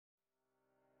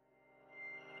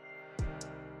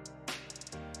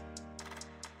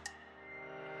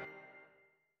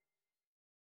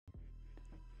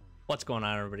What's going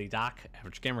on, everybody? Doc,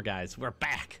 Average Gamer Guys. We're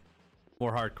back.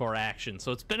 More hardcore action.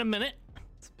 So it's been a minute.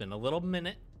 It's been a little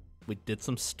minute. We did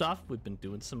some stuff. We've been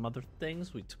doing some other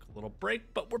things. We took a little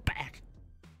break, but we're back.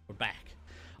 We're back.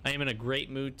 I am in a great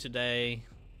mood today.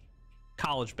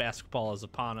 College basketball is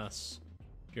upon us.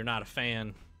 If you're not a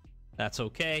fan, that's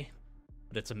okay,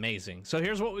 but it's amazing. So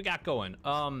here's what we got going.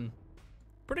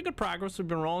 Pretty good progress. We've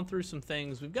been rolling through some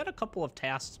things. We've got a couple of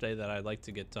tasks today that I'd like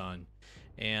to get done.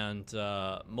 And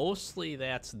mostly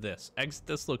that's this. Exit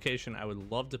this location. I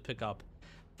would love to pick up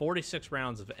 46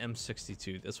 rounds of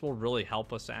M62. This will really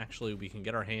help us. Actually, we can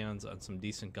get our hands on some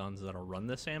decent guns that'll run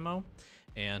this ammo,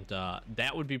 and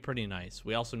that would be pretty nice.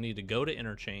 We also need to go to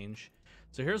interchange.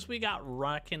 So here's what we got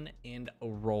rocking and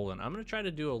rolling. I'm going to try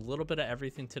to do a little bit of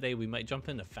everything today. We might jump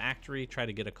into factory, try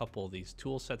to get a couple of these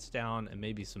tool sets down, and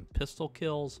maybe some pistol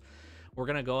kills. We're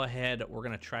going to go ahead. We're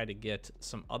going to try to get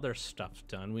some other stuff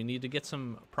done. We need to get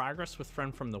some progress with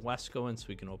Friend from the West going so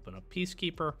we can open up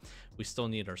Peacekeeper. We still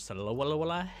need our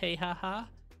Salawala, hey ha ha,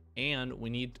 and we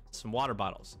need some water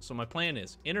bottles. So my plan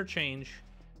is interchange,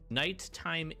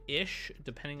 nighttime-ish,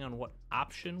 depending on what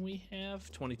option we have.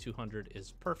 2200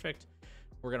 is perfect.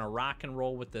 We're going to rock and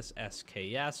roll with this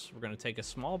SKS. We're going to take a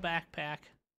small backpack.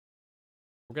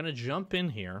 We're going to jump in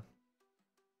here.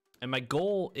 And my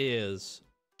goal is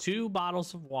 2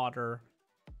 bottles of water,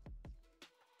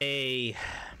 a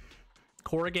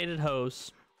corrugated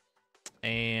hose,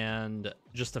 and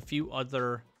just a few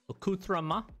other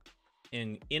accoutrements.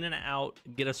 And in and out,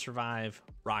 get us survive,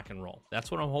 rock and roll. That's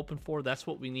what I'm hoping for. That's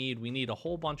what we need. We need a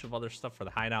whole bunch of other stuff for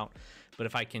the hideout. But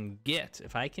if I can get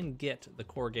the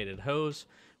corrugated hose,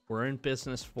 we're in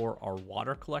business for our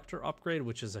water collector upgrade,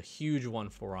 which is a huge one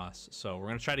for us. So we're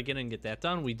gonna try to get in and get that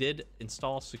done. We did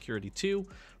install Security 2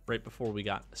 right before we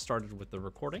got started with the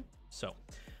recording. So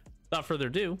without further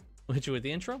ado, we'll hit you with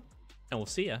the intro, and we'll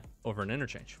see you over in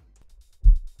interchange.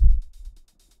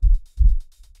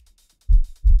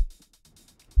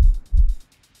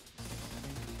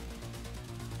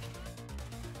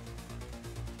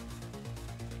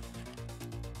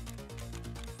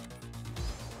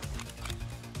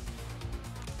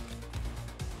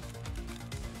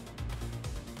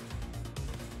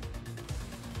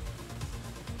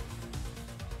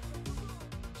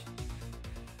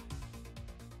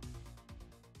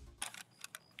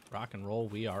 Rock and roll,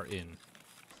 we are in.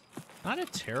 Not a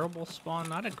terrible spawn,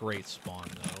 not a great spawn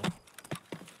though.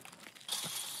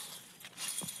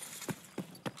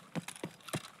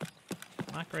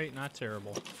 Not great, not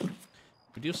terrible.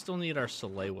 We do still need our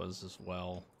Salewas as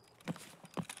well.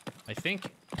 I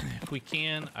think if we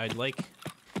can,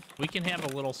 we can have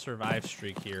a little survive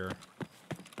streak here.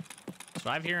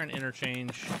 Survive here and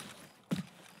interchange.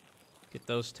 Get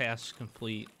those tasks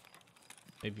complete.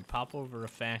 Maybe pop over a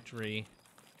factory.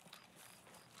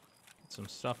 Some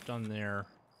stuff done there,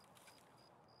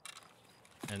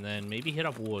 and then maybe hit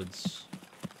up woods.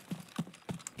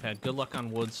 I've had good luck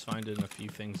on woods finding a few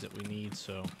things that we need,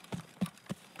 so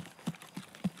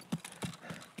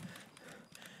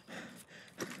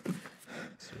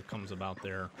see what comes about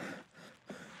there.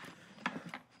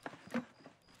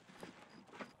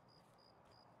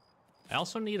 I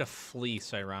also need a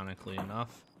fleece, ironically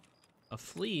enough. A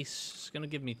fleece is going to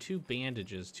give me 2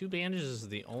 bandages. 2 bandages is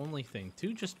the only thing.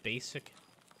 2 just basic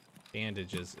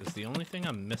bandages is the only thing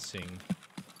I'm missing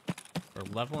for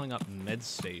leveling up med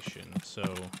station. So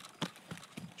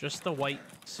just the white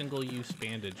single-use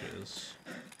bandages.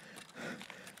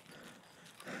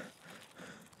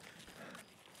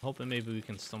 Hoping maybe we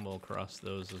can stumble across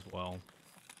those as well.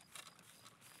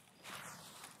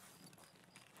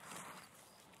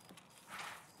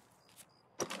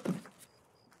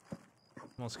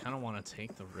 Almost kind of want to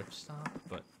take the ripstop,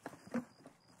 but I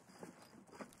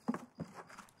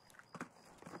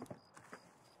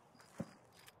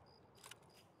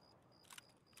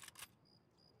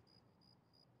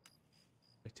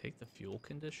take the fuel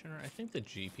conditioner. I think the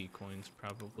GP coin's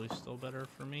probably still better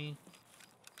for me.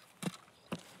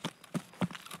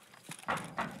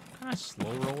 Kind of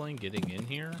slow rolling getting in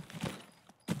here.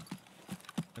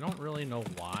 I don't really know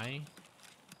why.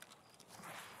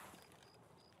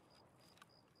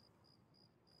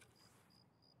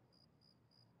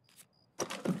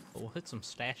 We'll hit some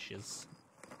stashes.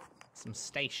 Some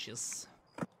stashes.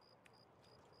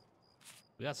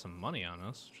 We got some money on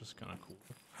us, which is kind of cool.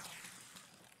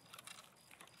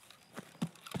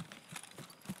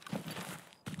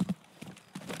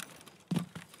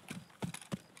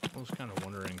 I was kind of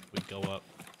wondering if we'd go up.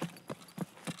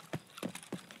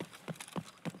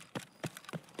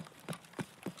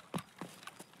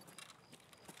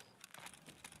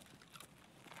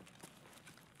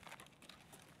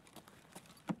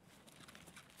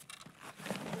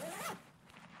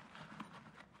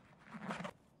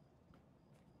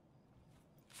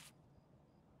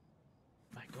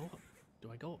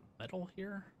 I go metal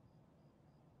here?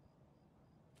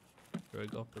 Or do I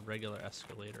go up the regular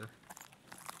escalator?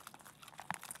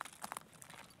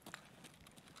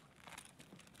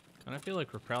 And I feel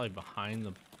like we're probably behind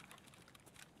the...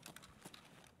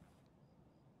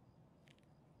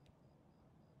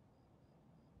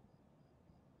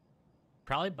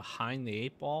 Probably behind the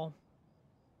 8-ball.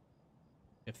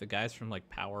 If the guys from like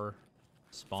Power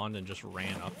spawned and just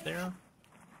ran up there.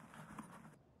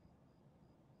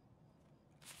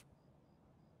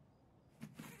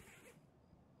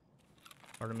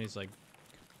 Part of me is like,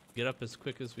 get up as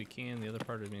quick as we can. The other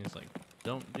part of me is like,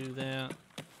 don't do that.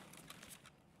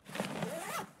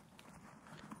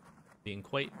 Being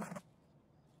quite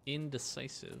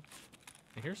indecisive.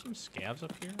 I hear some scavs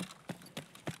up here.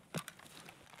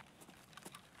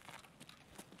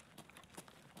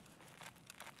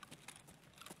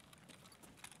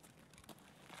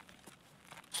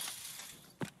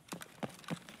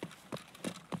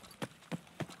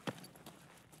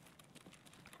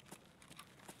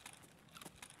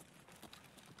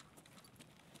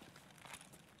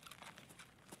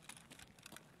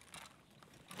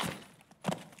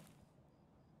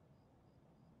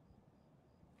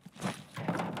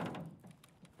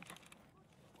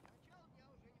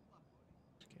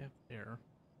 There.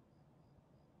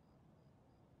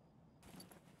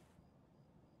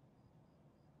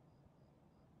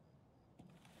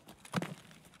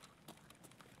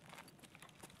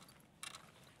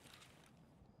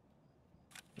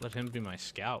 Let him be my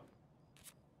scout.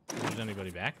 If there's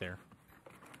anybody back there.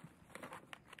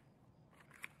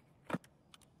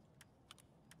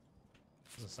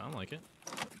 Doesn't sound like it.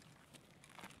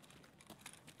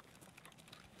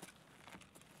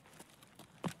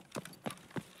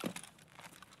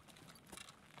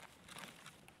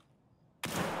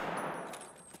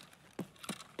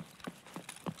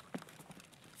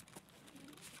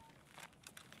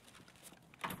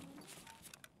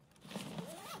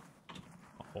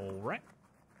 All right.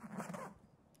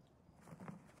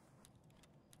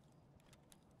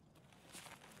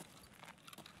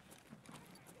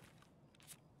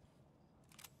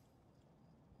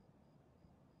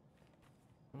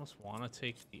 Almost want to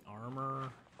take the armor.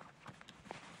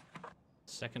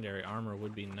 Secondary armor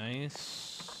would be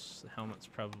nice. The helmet's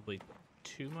probably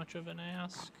too much of an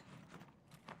ask.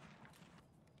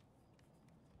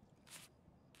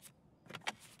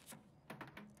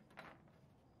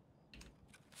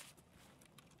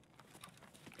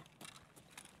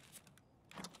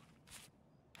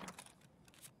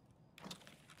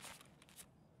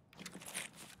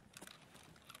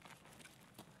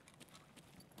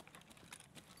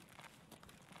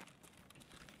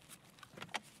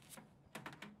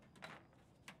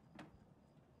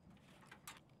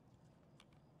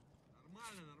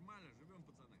 Нормально, живем,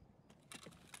 пацаны.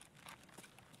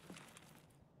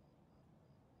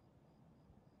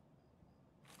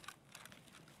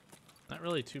 Not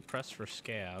really too pressed for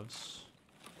scavs.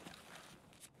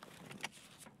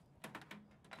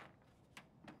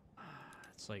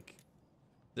 It's like,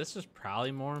 this is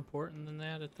probably more important than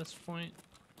that at this point.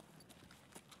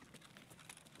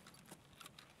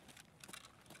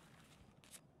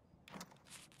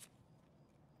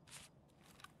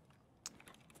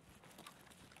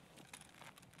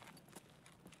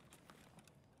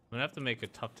 I'm gonna have to make a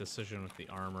tough decision with the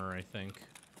armor, I think.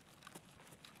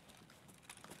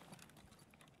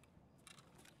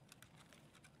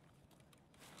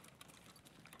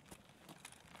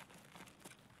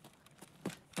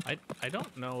 I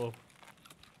don't know.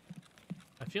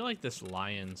 I feel like this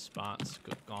lion spot's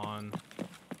gone. I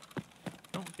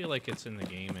don't feel like it's in the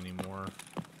game anymore.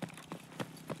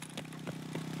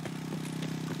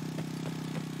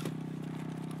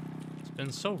 It's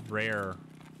been so rare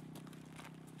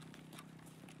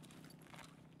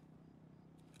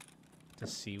to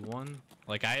see one.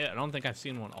 Like, I don't think I've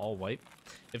seen one all wipe.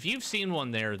 If you've seen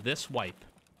one there this wipe,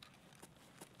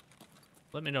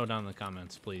 let me know down in the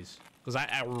comments, please. Because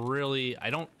I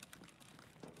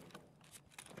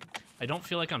don't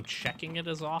feel like I'm checking it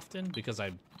as often because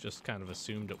I just kind of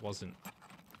assumed it wasn't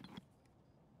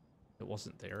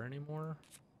there anymore.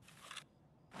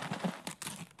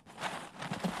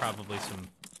 Probably some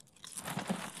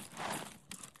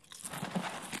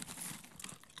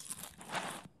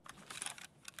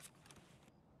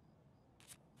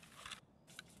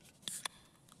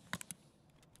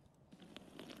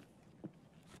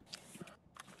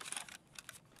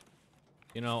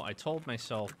You know, I told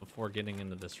myself before getting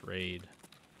into this raid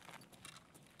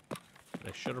that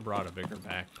I should have brought a bigger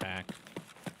backpack.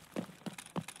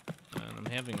 And I'm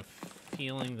having a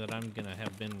feeling that I'm gonna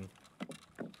have been...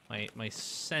 My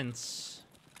sense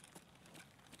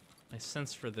My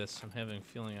sense for this, I'm having a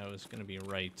feeling I was going to be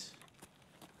right.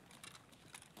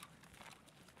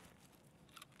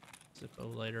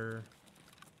 Zippo lighter.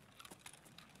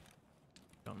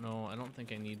 Don't know. I don't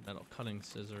think I need metal cutting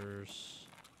scissors.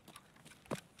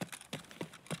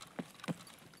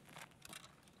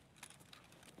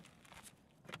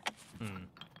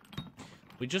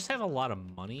 We just have a lot of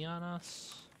money on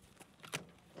us.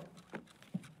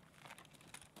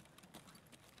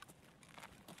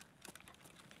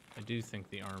 I do think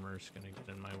the armor's gonna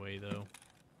get in my way, though.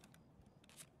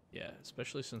 Yeah,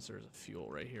 especially since there's a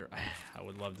fuel right here. I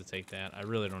would love to take that. I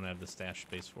really don't have the stash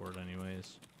space for it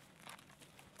anyways.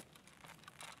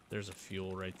 There's a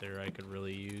fuel right there I could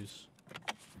really use.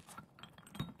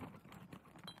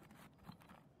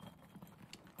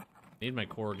 Need my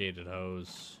corrugated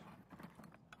hose.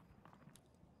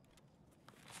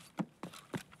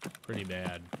 Pretty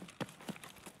bad.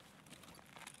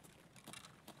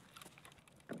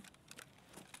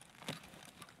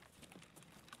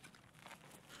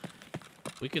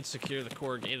 We could secure the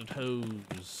corrugated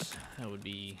hose. That would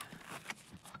be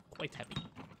quite heavy.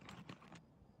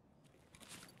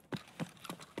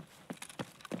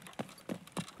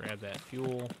 Grab that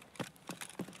fuel.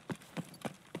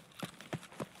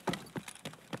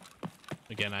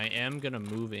 Again, I am gonna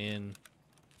move in.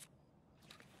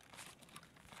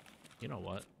 You know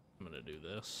what? I'm gonna do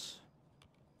this.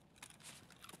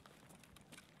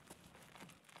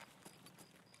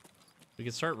 We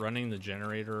can start running the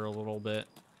generator a little bit.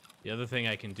 The other thing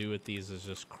I can do with these is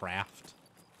just craft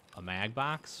a mag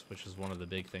box, which is one of the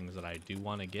big things that I do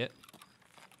want to get.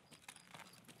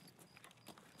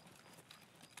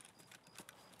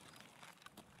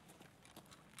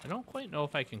 I don't quite know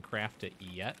if I can craft it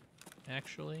yet,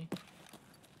 actually,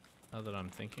 now that I'm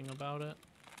thinking about it.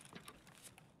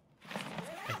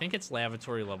 I think it's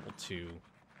lavatory level 2.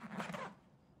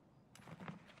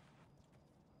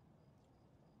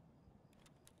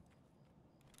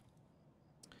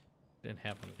 Didn't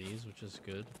have one of these, which is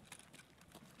good.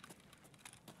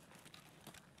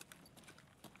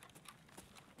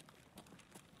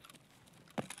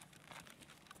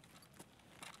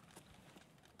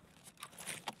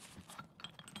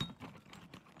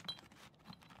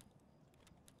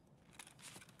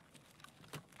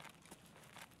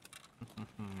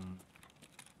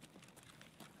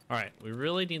 All right, we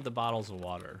really need the bottles of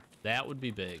water. That would be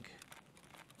big.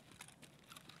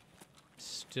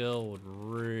 Still would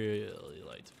really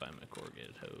like to find my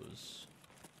corrugated hose.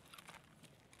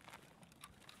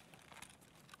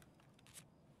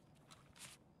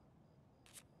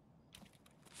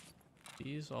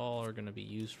 These all are going to be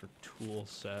used for tool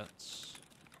sets.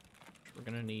 We're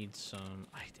going to need some...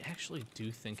 I actually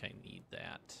do think I need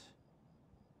that.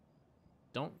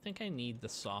 Don't think I need the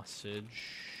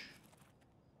sausage.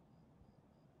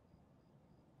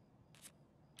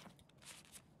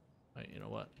 Right, you know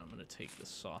what? I'm gonna take the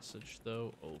sausage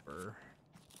though over.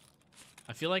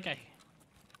 I feel like I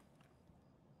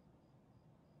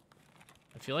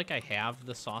have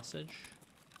the sausage.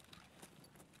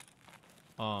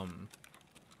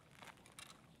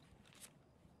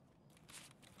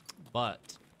 But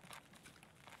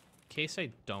in case I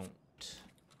don't,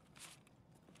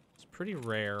 it's pretty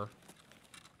rare.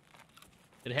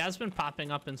 It has been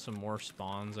popping up in some more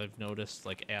spawns, I've noticed,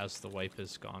 like as the wipe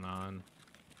has gone on.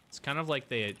 It's kind of like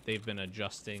they've been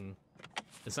adjusting,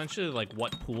 essentially, like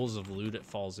what pools of loot it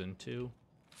falls into,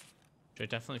 which I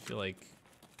definitely feel like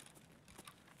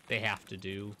they have to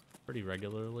do pretty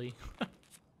regularly.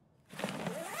 I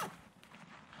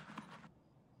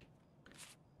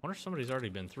wonder if somebody's already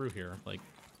been through here. Like,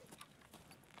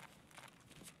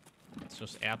 it's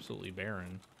just absolutely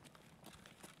barren.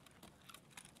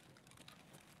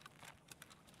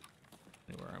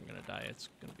 Anywhere I'm gonna die, it's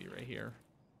gonna be right here.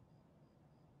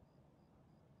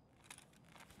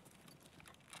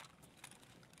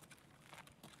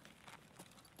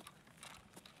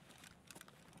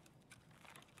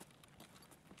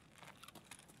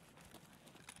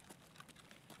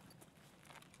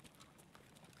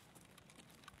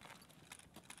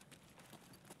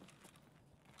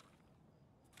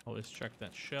 Always check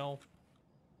that shelf.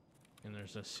 And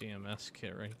there's a CMS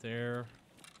kit right there.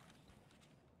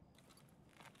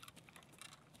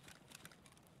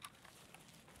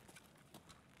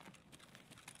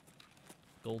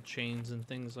 Gold chains and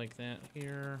things like that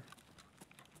here.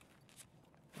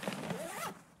 I'm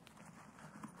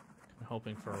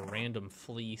hoping for a random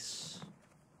fleece.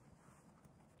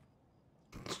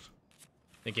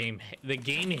 The game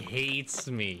hates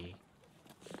me.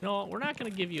 No, we're not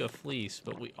going to give you a fleece,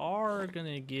 but we are going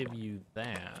to give you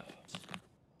that.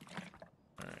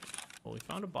 All right. Well, we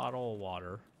found a bottle of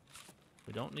water.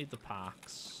 We don't need the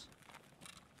pox.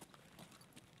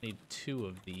 Need 2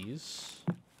 of these.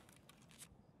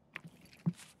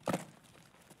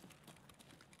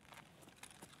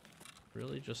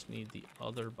 Really just need the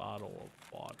other bottle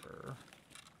of water.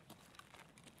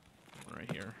 One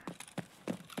right here.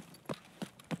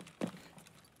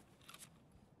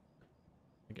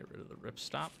 Get rid of the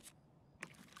ripstop.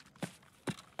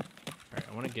 Alright,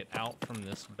 I want to get out from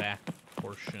this back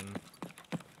portion.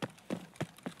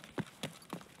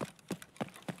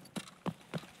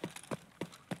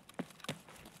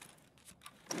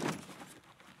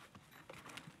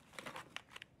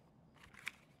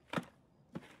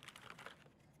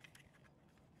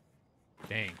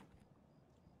 Dang.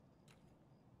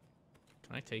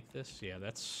 Can I take this? Yeah,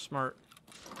 that's smart.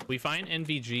 We find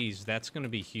NVGs, that's going to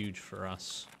be huge for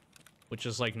us. Which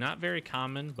is, like, not very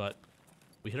common, but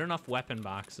we hit enough weapon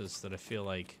boxes that I feel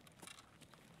like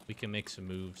we can make some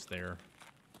moves there.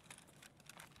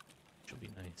 Which will be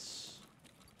nice.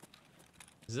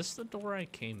 Is this the door I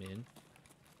came in?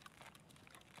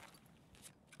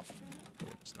 Oh,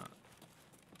 it's not.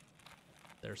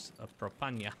 There's a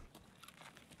propania.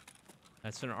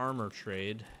 That's an armor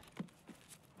trade. I'm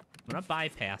gonna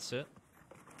bypass it.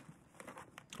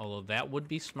 Although that would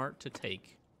be smart to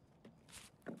take.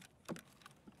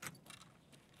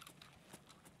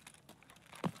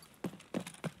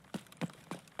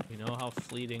 You know how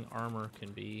fleeting armor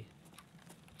can be.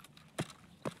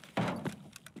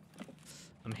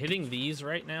 I'm hitting these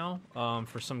right now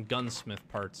for some gunsmith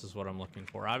parts is what I'm looking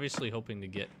for. Obviously hoping to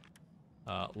get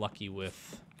lucky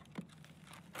with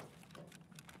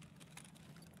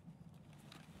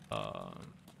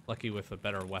a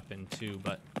better weapon too,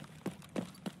 but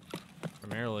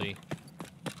primarily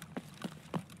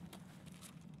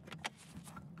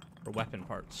for weapon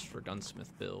parts for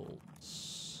gunsmith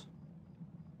builds.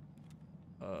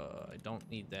 I don't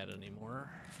need that anymore.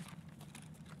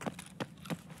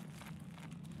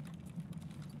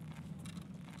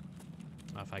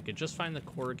 If I could just find the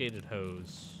corrugated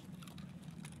hose.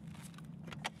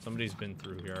 Somebody's been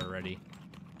through here already.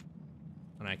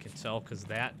 And I can tell because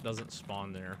that doesn't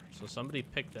spawn there. So somebody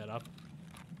picked that up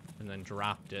and then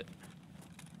dropped it.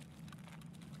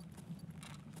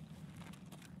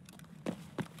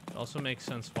 It also makes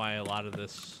sense why a lot of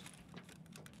this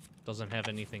doesn't have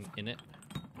anything in it.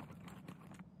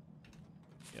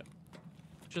 Yep.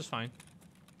 Which is fine.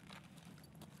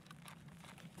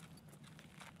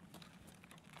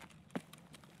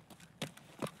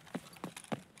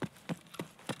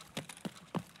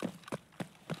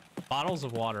 Bottles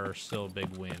of water are still a big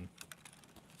win.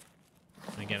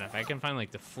 And again, if I can find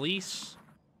like the fleece,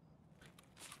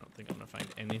 I don't think I'm gonna find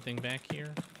anything back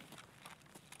here.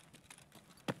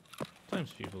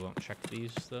 Sometimes people don't check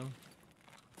these though. You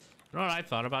know what I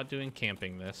thought about doing?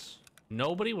 Camping this.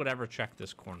 Nobody would ever check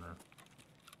this corner.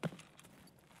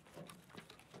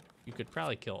 You could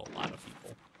probably kill a lot of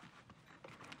people.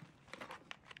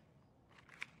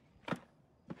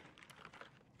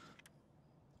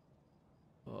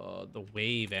 The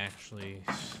wave actually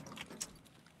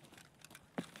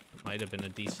might have been a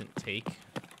decent take.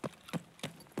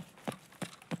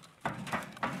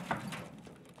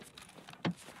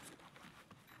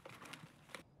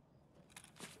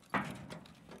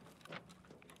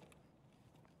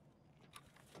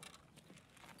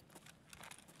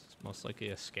 It's most likely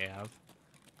a scav.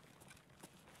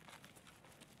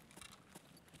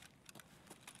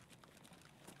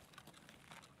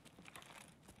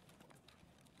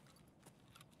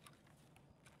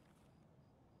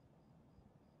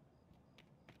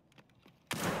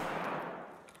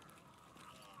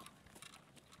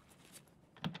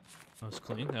 That was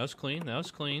clean, that was clean, that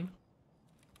was clean.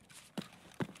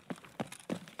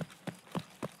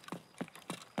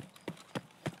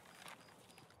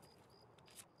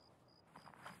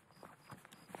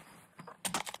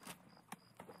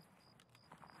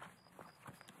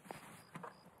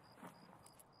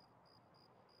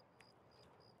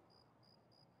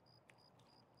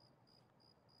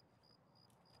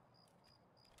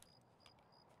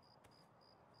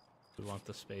 We want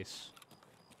the space.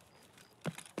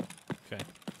 Okay.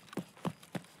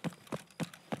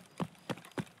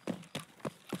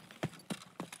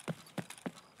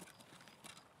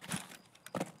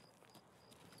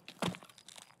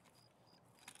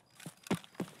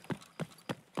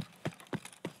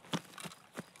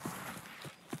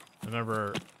 I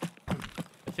remember, I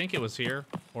think it was here,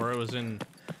 or it was in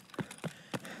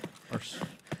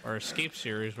our escape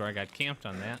series where I got camped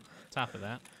on that, top of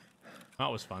that. That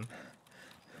was fun.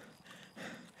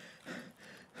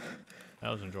 That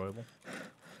was enjoyable.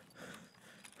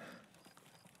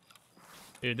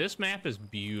 Dude, this map is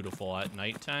beautiful at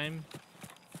nighttime.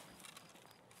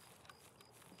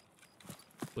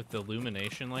 with the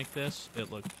illumination like this,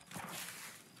 it looked...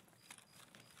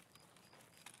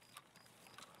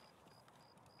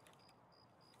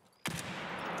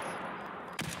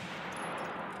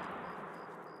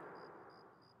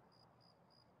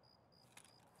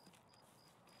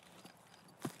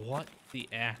 What the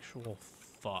actual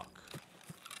fuck?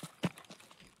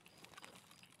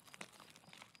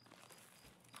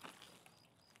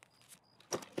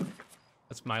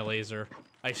 That's my laser.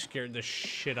 I scared the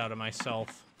shit out of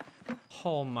myself.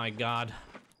 Oh my god.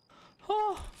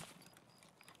 Oh.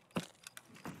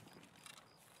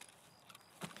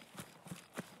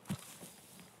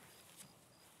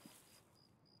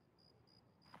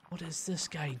 What is this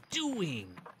guy doing?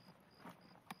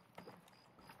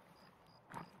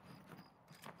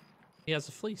 He has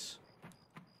a fleece.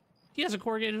 He has a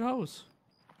corrugated hose.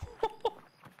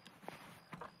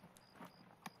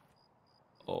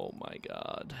 Oh my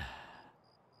god.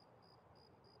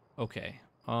 Okay.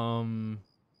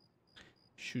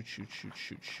 Shoot, shoot, shoot,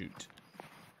 shoot, shoot.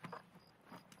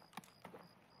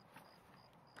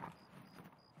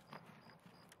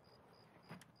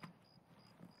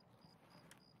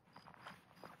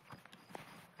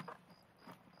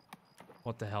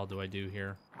 What the hell do I do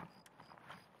here?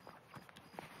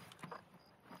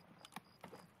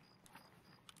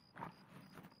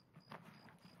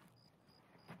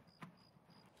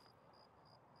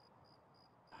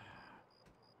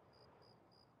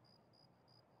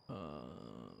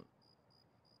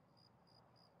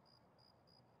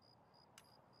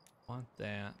 Want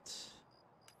that.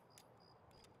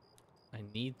 I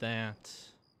need that.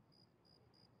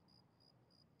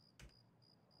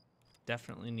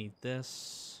 Definitely need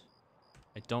this.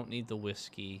 I don't need the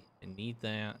whiskey. I need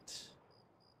that.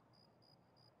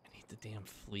 I need the damn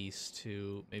fleece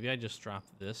too. Maybe I just drop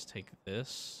this, take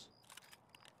this.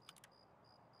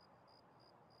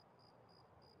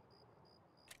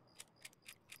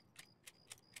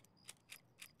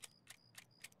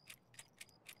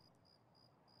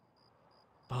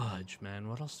 Fudge, man.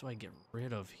 What else do I get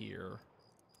rid of here?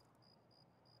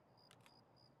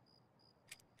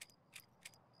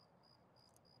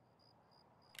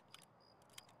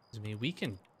 I mean, we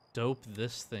can dope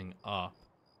this thing up.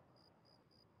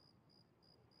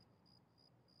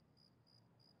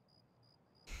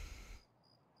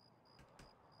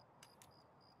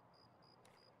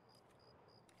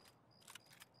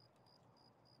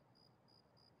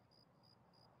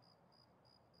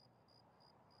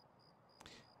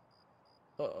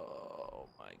 Oh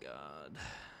my god.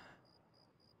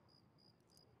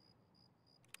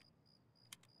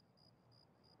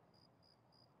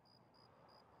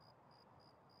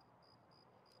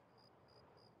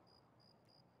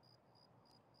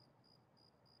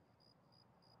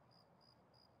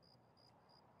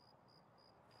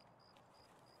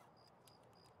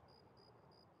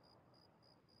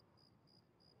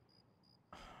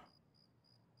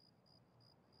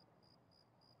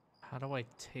 How do I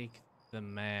take the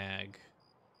mag?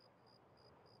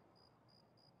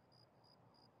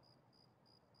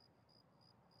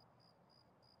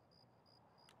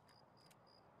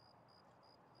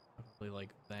 Probably like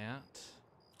that.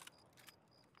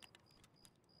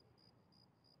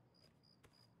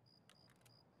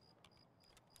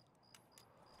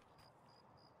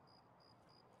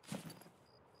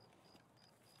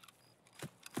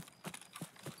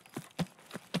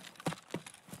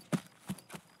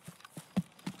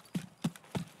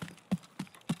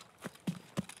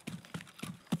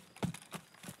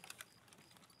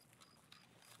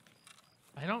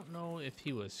 I don't know if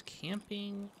he was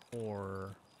camping or...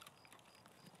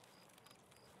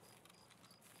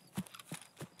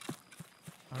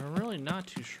 I'm really not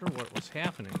too sure what was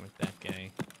happening with that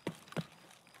guy.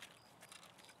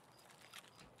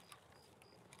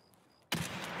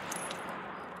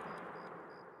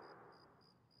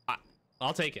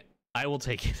 I'll take it. I will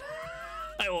take it.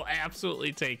 I will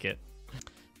absolutely take it.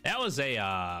 That was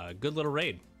a good little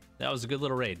raid. That was a good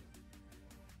little raid.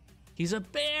 He's a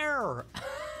bear!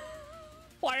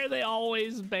 Why are they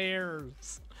always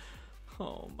bears?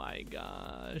 Oh my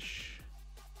gosh.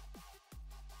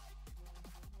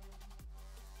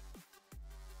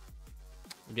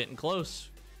 We're getting close.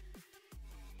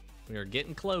 We are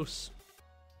getting close.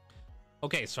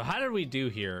 Okay, so how did we do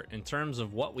here in terms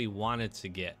of what we wanted to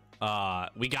get?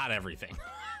 We got everything.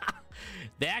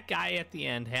 That guy at the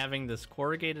end having this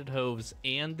corrugated hose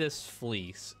and this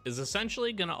fleece is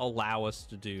essentially going to allow us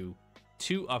to do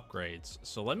 2 upgrades.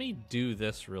 So let me do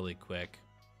this really quick.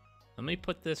 Let me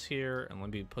put this here and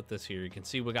let me put this here. You can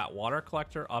see we got water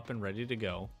collector up and ready to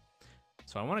go.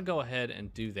 So I want to go ahead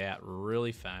and do that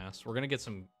really fast. We're going to get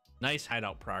some nice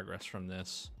hideout progress from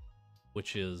this,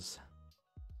 which is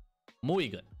Muy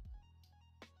good.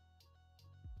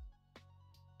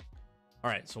 All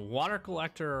right, so water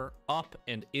collector up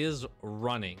and is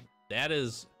running. That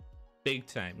is big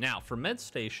time. Now, for med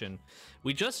station,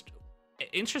 we just,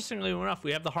 interestingly enough,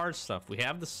 we have the hard stuff. We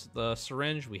have the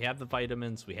syringe, we have the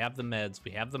vitamins, we have the meds,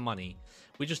 we have the money.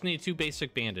 We just need 2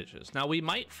 basic bandages. Now, we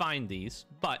might find these,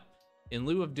 but in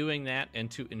lieu of doing that and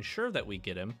to ensure that we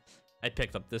get him, I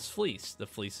picked up this fleece. The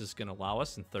fleece is going to allow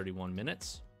us in 31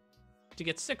 minutes to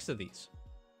get 6 of these.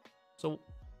 So,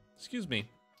 excuse me,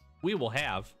 we will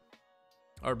have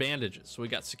our bandages. So we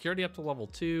got security up to level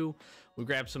 2. We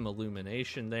grabbed some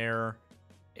illumination there,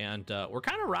 and we're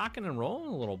kind of rocking and rolling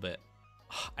a little bit.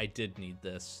 I did need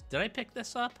this. Did I pick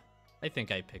this up? I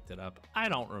think I picked it up. I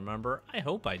don't remember. I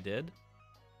hope I did.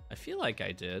 I feel like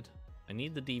I did. I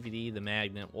need the DVD, the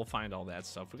magnet. We'll find all that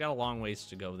stuff. We got a long ways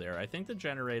to go there. I think the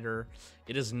generator,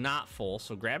 it is not full,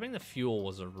 so grabbing the fuel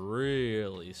was a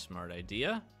really smart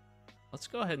idea. Let's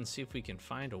go ahead and see if we can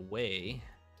find a way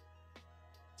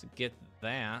to get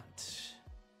that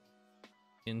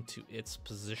into its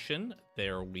position.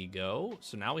 There we go.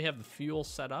 So now we have the fuel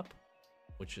set up,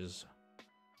 which is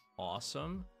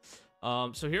awesome.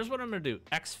 So here's what I'm gonna do.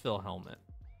 Exfil helmet,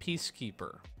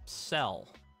 Peacekeeper, sell.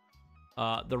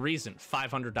 The reason,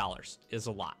 $500 is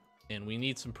a lot, and we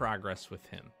need some progress with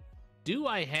him. Do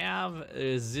I have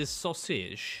this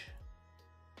sausage?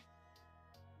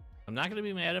 I'm not gonna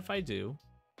be mad if I do.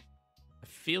 I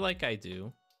feel like I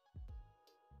do.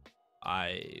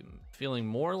 I'm feeling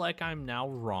more like I'm now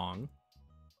wrong.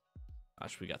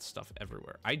 Gosh, we got stuff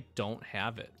everywhere. I don't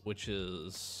have it, which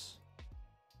is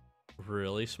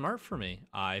really smart for me.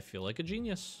 I feel like a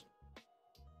genius.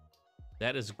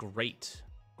 That is great.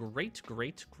 Great,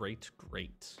 great, great,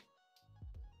 great.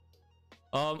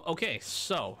 Okay,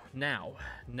 so now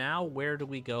where do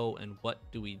we go and what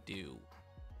do we do?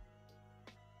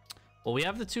 Well, we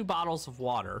have the 2 bottles of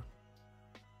water,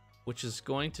 which is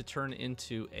going to turn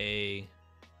into a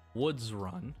woods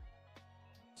run.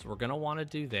 So we're gonna want to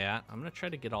do that. I'm gonna try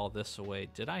to get all this away.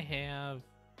 Did I have...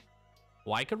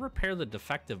 Well, I could repair the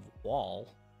defective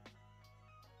wall.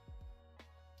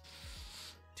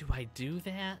 Do I do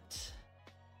that?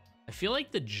 I feel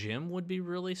like the gym would be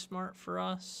really smart for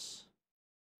us.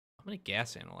 How many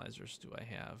gas analyzers do I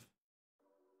have?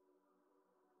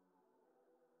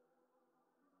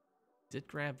 Did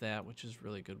grab that, which is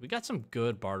really good. We got some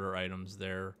good barter items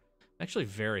there. I'm actually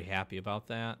very happy about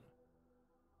that.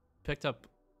 Picked up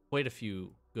quite a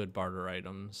few good barter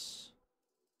items.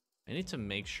 I need to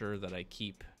make sure that I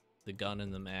keep the gun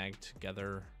and the mag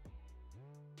together.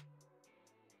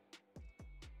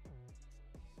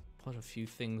 Put a few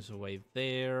things away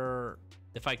there.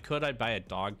 If I could, I'd buy a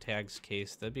dog tags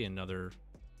case. That'd be another...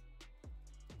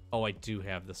 Oh, I do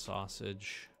have the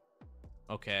sausage.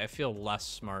 Okay, I feel less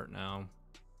smart now.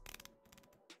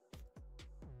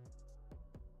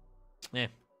 Eh,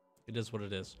 it is what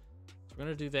it is. So we're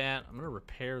gonna do that. I'm gonna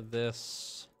repair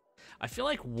this. I feel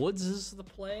like woods is the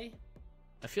play.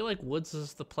 I feel like woods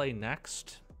is the play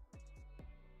next.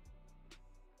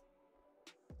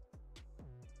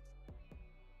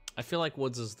 I feel like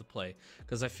woods is the play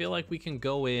because I feel like we can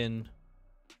go in.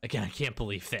 Again, I can't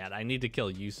believe that. I need to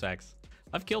kill Usex.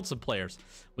 I've killed some players.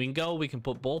 We can go, we can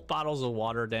put both bottles of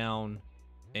water down,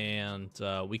 and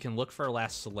we can look for our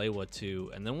last Salewa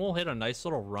too, and then we'll hit a nice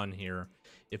little run here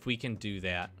if we can do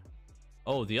that.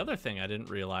 Oh, the other thing I didn't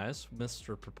realize,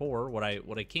 Mr. Purpore,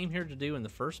 what I came here to do in the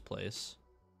first place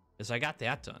is I got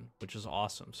that done, which is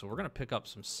awesome. So we're gonna pick up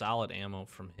some solid ammo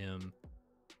from him.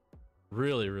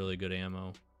 Really, really good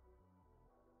ammo.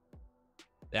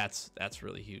 That's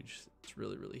really huge. It's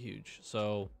really, really huge.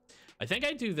 So I think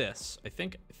I do this. I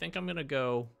think I'm gonna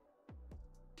go.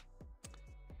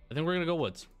 I think we're gonna go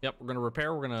woods. Yep, we're gonna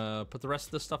repair. We're gonna put the rest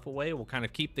of this stuff away. We'll kind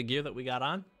of keep the gear that we got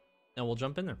on, and we'll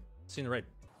jump in there. See you in the raid.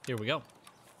 Here we go.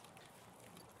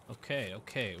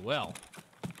 Okay. Well,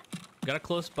 got a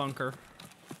close bunker.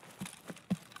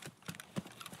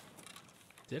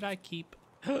 Did I keep?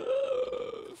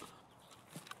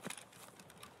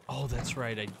 Oh, that's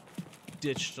right. I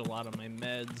ditched a lot of my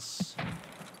meds.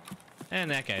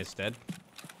 And that guy's dead.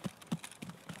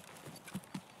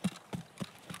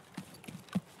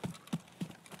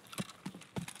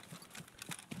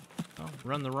 Oh,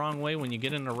 run the wrong way when you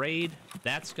get in a raid.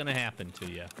 That's gonna happen to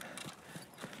you.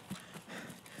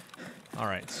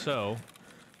 Alright, so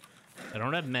I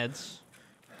don't have meds.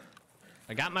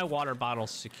 I got my water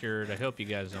bottles secured. I hope you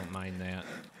guys don't mind that.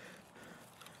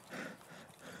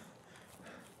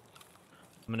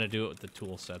 I'm gonna do it with the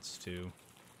tool sets too.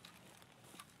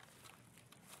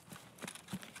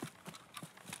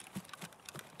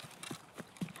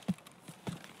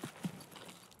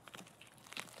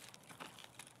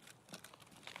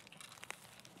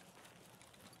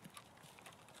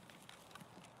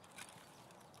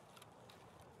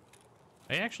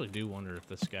 I actually do wonder if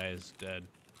this guy is dead.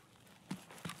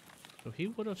 So he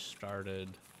would have started...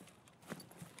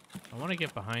 I want to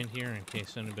get behind here in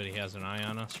case anybody has an eye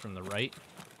on us from the right.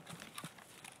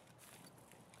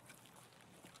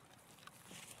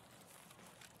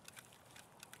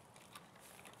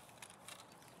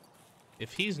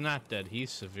 If he's not dead,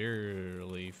 he's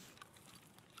severely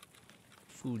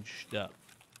fooged up.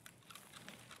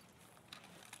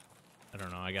 I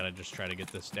don't know, I gotta just try to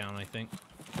get this down, I think.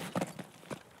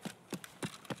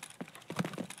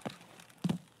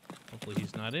 Hopefully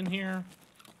he's not in here.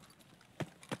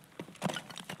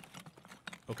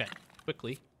 Okay,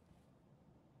 quickly.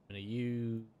 I'm gonna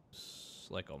use,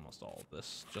 like, almost all of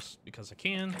this, just because I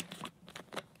can.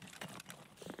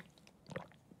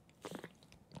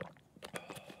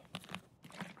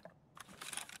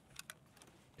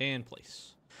 And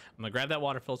place. I'm gonna grab that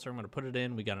water filter, I'm gonna put it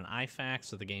in. We got an IFAC,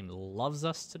 so the game loves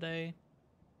us today.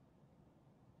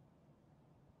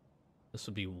 This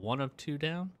would be 1 of 2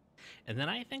 down. And then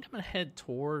I think I'm gonna head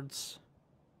towards...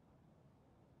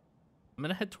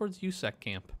 USEC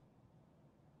camp.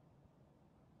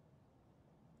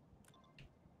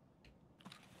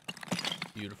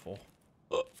 Beautiful.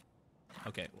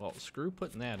 Okay, well, screw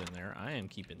putting that in there. I am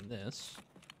keeping this.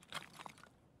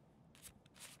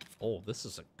 Oh, this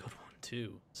is a good one,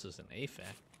 too. This is an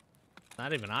AFAC.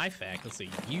 Not even IFAC, it's a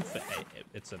UFAC.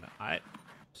 It's an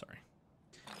Sorry.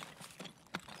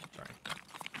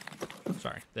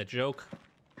 Sorry, that joke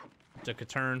took a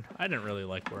turn. I didn't really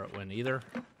like where it went either.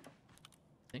 I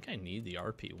think I need the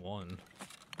RP1.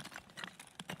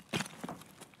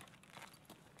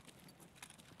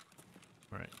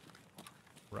 Alright.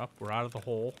 We're up, we're out of the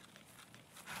hole.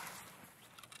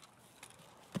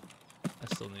 I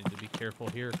still need to be careful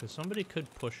here, because somebody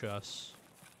could push us.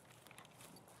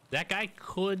 That guy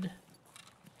could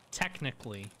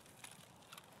technically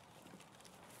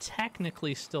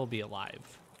still be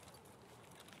alive.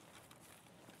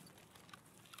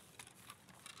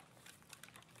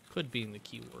 Could being the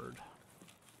key word.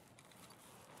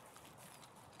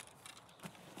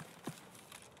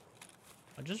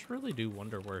 I just really do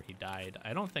wonder where he died.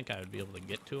 I don't think I would be able to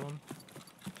get to him.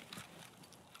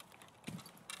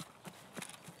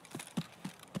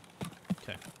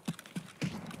 Okay.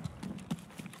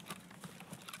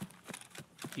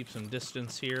 Keep some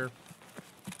distance here.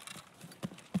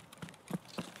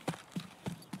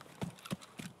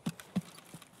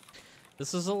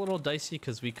 This is a little dicey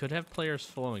because we could have players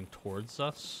flowing towards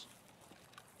us.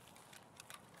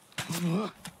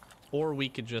 Or we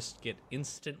could just get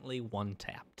instantly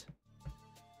one-tapped.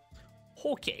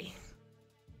 Okay.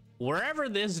 Wherever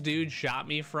this dude shot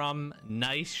me from,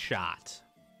 nice shot.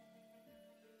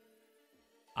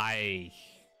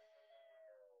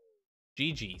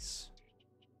 GG's.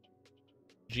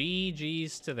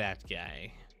 GG's to that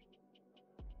guy.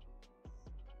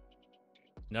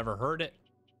 Never heard it.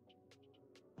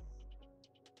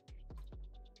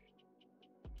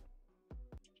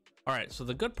 All right, so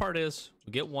the good part is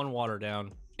we get 1 water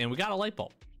down and we got a light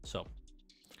bulb. So,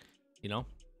 you know,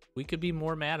 we could be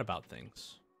more mad about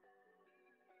things.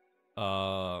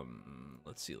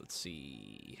 Let's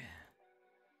see.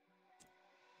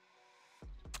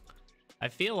 I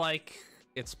feel like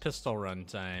it's pistol run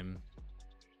time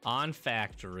on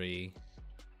factory.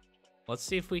 Let's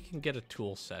see if we can get a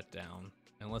tool set down,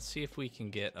 and let's see if we can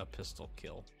get a pistol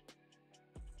kill.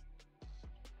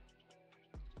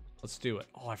 Let's do it.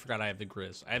 Oh, I forgot I have the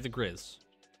Grizz. I have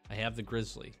the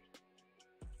Grizzly.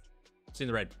 See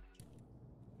the red.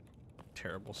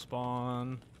 Terrible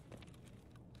spawn.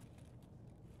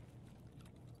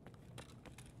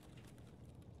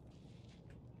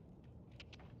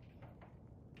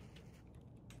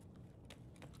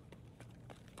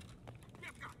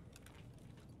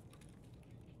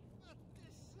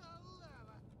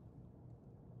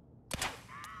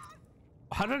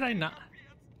 How did I not...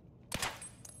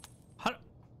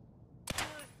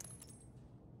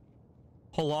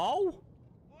 Hello?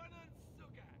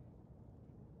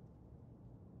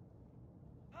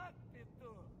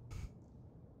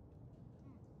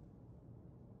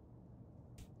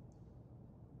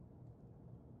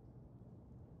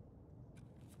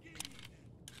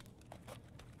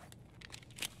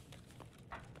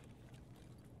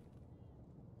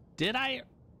 Did I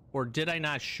or did I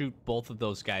not shoot both of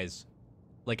those guys,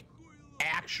 like,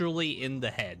 actually in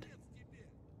the head?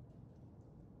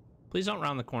 Please don't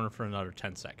round the corner for another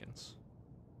 10 seconds.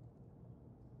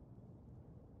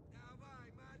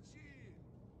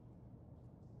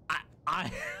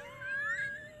 I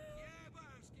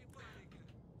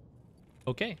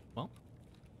Okay, well.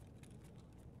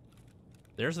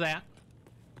 There's that.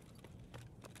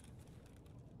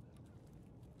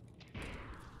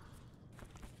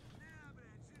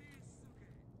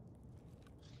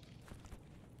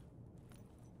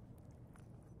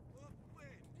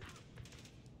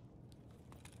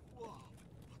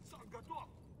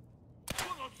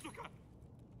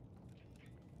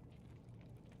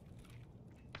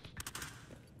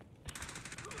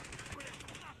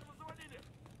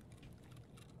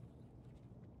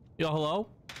 Yo, hello?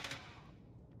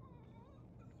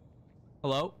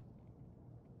 Hello?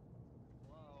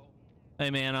 Hello? Hey,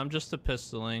 man, I'm just a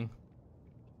pistoling.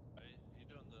 You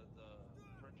doing the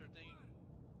printer thing?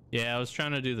 Yeah, I was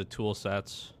trying to do the tool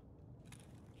sets.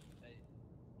 Hey,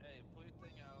 pull your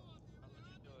thing out. I'll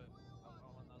let you do it. I'm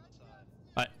on the other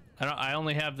side. I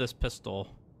only have this pistol.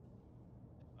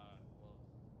 Alright, well,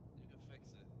 you can fix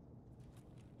it.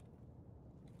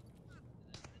 And then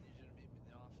I need you to meet me in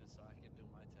the office so I can do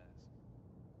my task.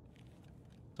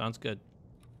 Sounds good.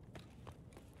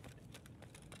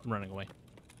 I'm running away.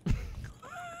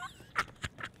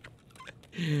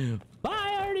 Bye,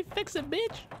 I already fixed it,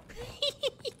 bitch.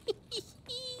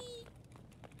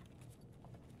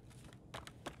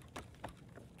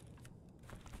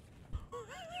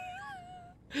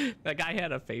 That guy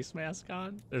had a face mask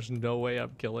on. There's no way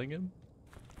I'm killing him.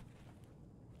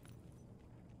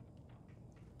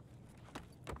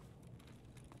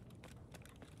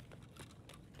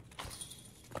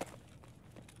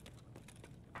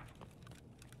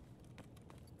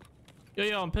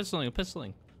 Yo, I'm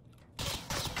pistoling.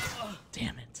 Oh,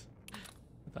 damn it.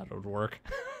 I thought it would work.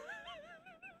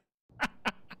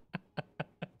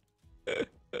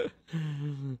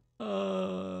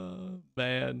 Oh,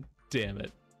 man. Damn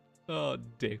it. Oh,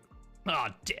 dick. Oh,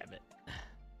 damn it.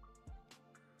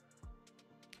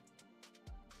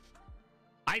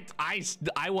 I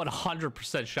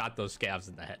 100% shot those scavs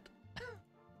in the head.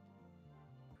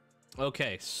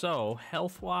 Okay, so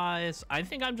health-wise, I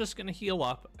think I'm just gonna heal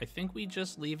up. I think we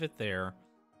just leave it there.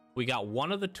 We got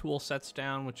one of the tool sets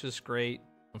down, which is great.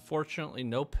 Unfortunately,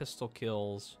 no pistol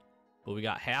kills, but we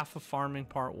got half of farming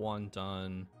part 1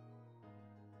 done.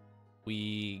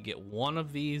 We get one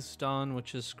of these done,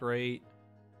 which is great.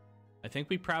 I think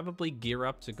we probably gear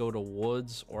up to go to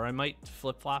woods, or I might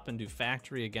flip-flop and do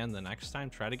factory again the next time.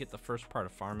 Try to get the first part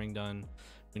of farming done.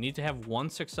 We need to have one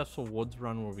successful woods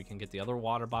run where we can get the other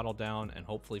water bottle down and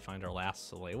hopefully find our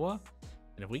last Salewa.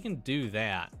 And if we can do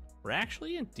that, we're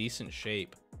actually in decent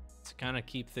shape to kind of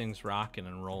keep things rocking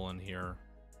and rolling here.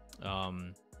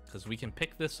 Because we can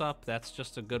pick this up. That's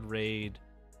just a good raid.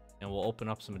 And we'll open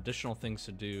up some additional things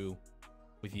to do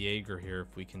with Jaeger here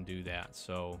if we can do that.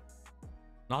 So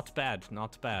not bad.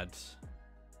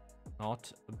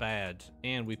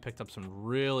 And we picked up some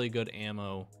really good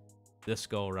ammo this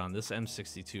go around. This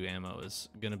M62 ammo is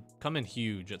gonna come in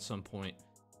huge at some point.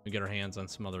 We get our hands on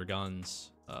some other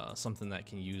guns, something that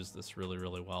can use this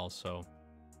really well. So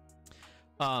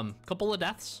couple of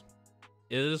deaths.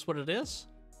 It is what it is.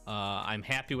 I'm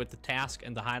happy with the task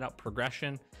and the hideout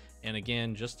progression. And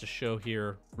again, just to show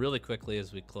here really quickly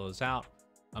as we close out,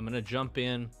 I'm gonna jump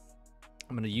in,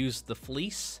 I'm gonna use the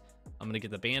fleece, I'm gonna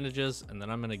get the bandages, and then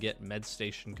I'm gonna get med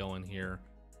station going here.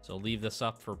 So leave this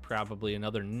up for probably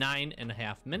another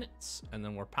 9.5 minutes, and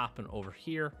then we're popping over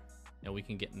here, and we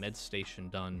can get med station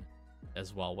done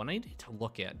as well. What I need to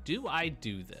look at, do I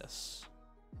do this?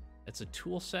 It's a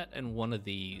tool set and one of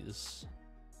these.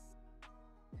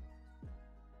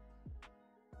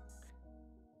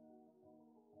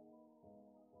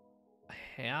 I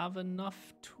have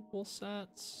enough tool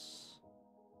sets.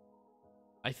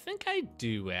 I think I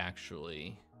do,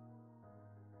 actually.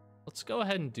 Let's go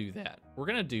ahead and do that. We're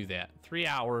gonna do that. 3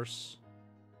 hours.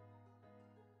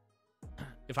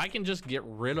 If I can just get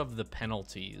rid of the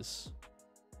penalties,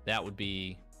 that would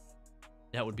be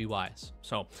wise.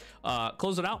 So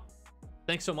close it out.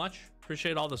 Thanks so much.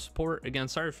 Appreciate all the support. Again,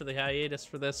 sorry for the hiatus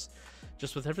for this.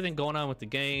 Just with everything going on with the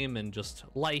game and just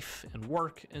life and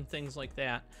work and things like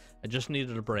that, I just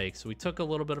needed a break. So we took a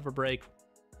little bit of a break.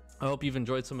 I hope you've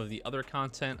enjoyed some of the other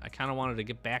content. I kind of wanted to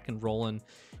get back and rolling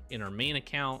in our main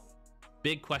account.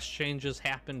 Big quest changes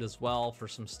happened as well for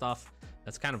some stuff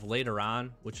that's kind of later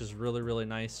on, which is really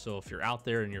nice. So if you're out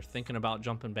there and you're thinking about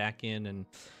jumping back in and,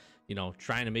 you know,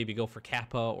 trying to maybe go for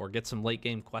Kappa or get some late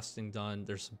game questing done,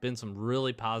 there's been some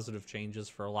really positive changes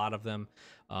for a lot of them.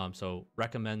 So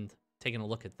recommend taking a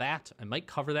look at that. I might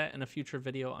cover that in a future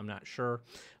video, I'm not sure.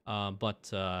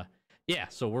 Yeah,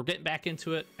 so we're getting back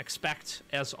into it. Expect,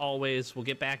 as always, we'll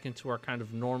get back into our kind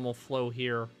of normal flow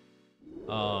here.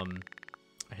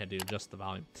 I had to adjust the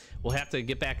volume. We'll have to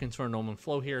get back into our normal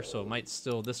flow here, so it might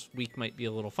still, this week might be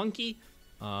a little funky,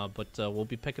 but we'll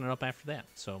be picking it up after that.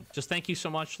 So just thank you so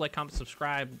much. Like, comment,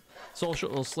 subscribe.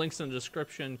 Socials, links in the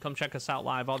description. Come check us out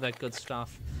live, all that good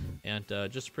stuff. And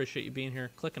just appreciate you being here,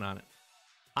 clicking on it.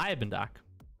 I have been Doc.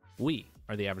 We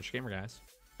are the Average Gamer Guys,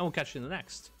 and we'll catch you in the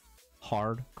next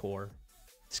Hardcore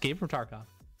Escape from Tarkov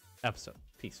episode.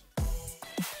 Peace.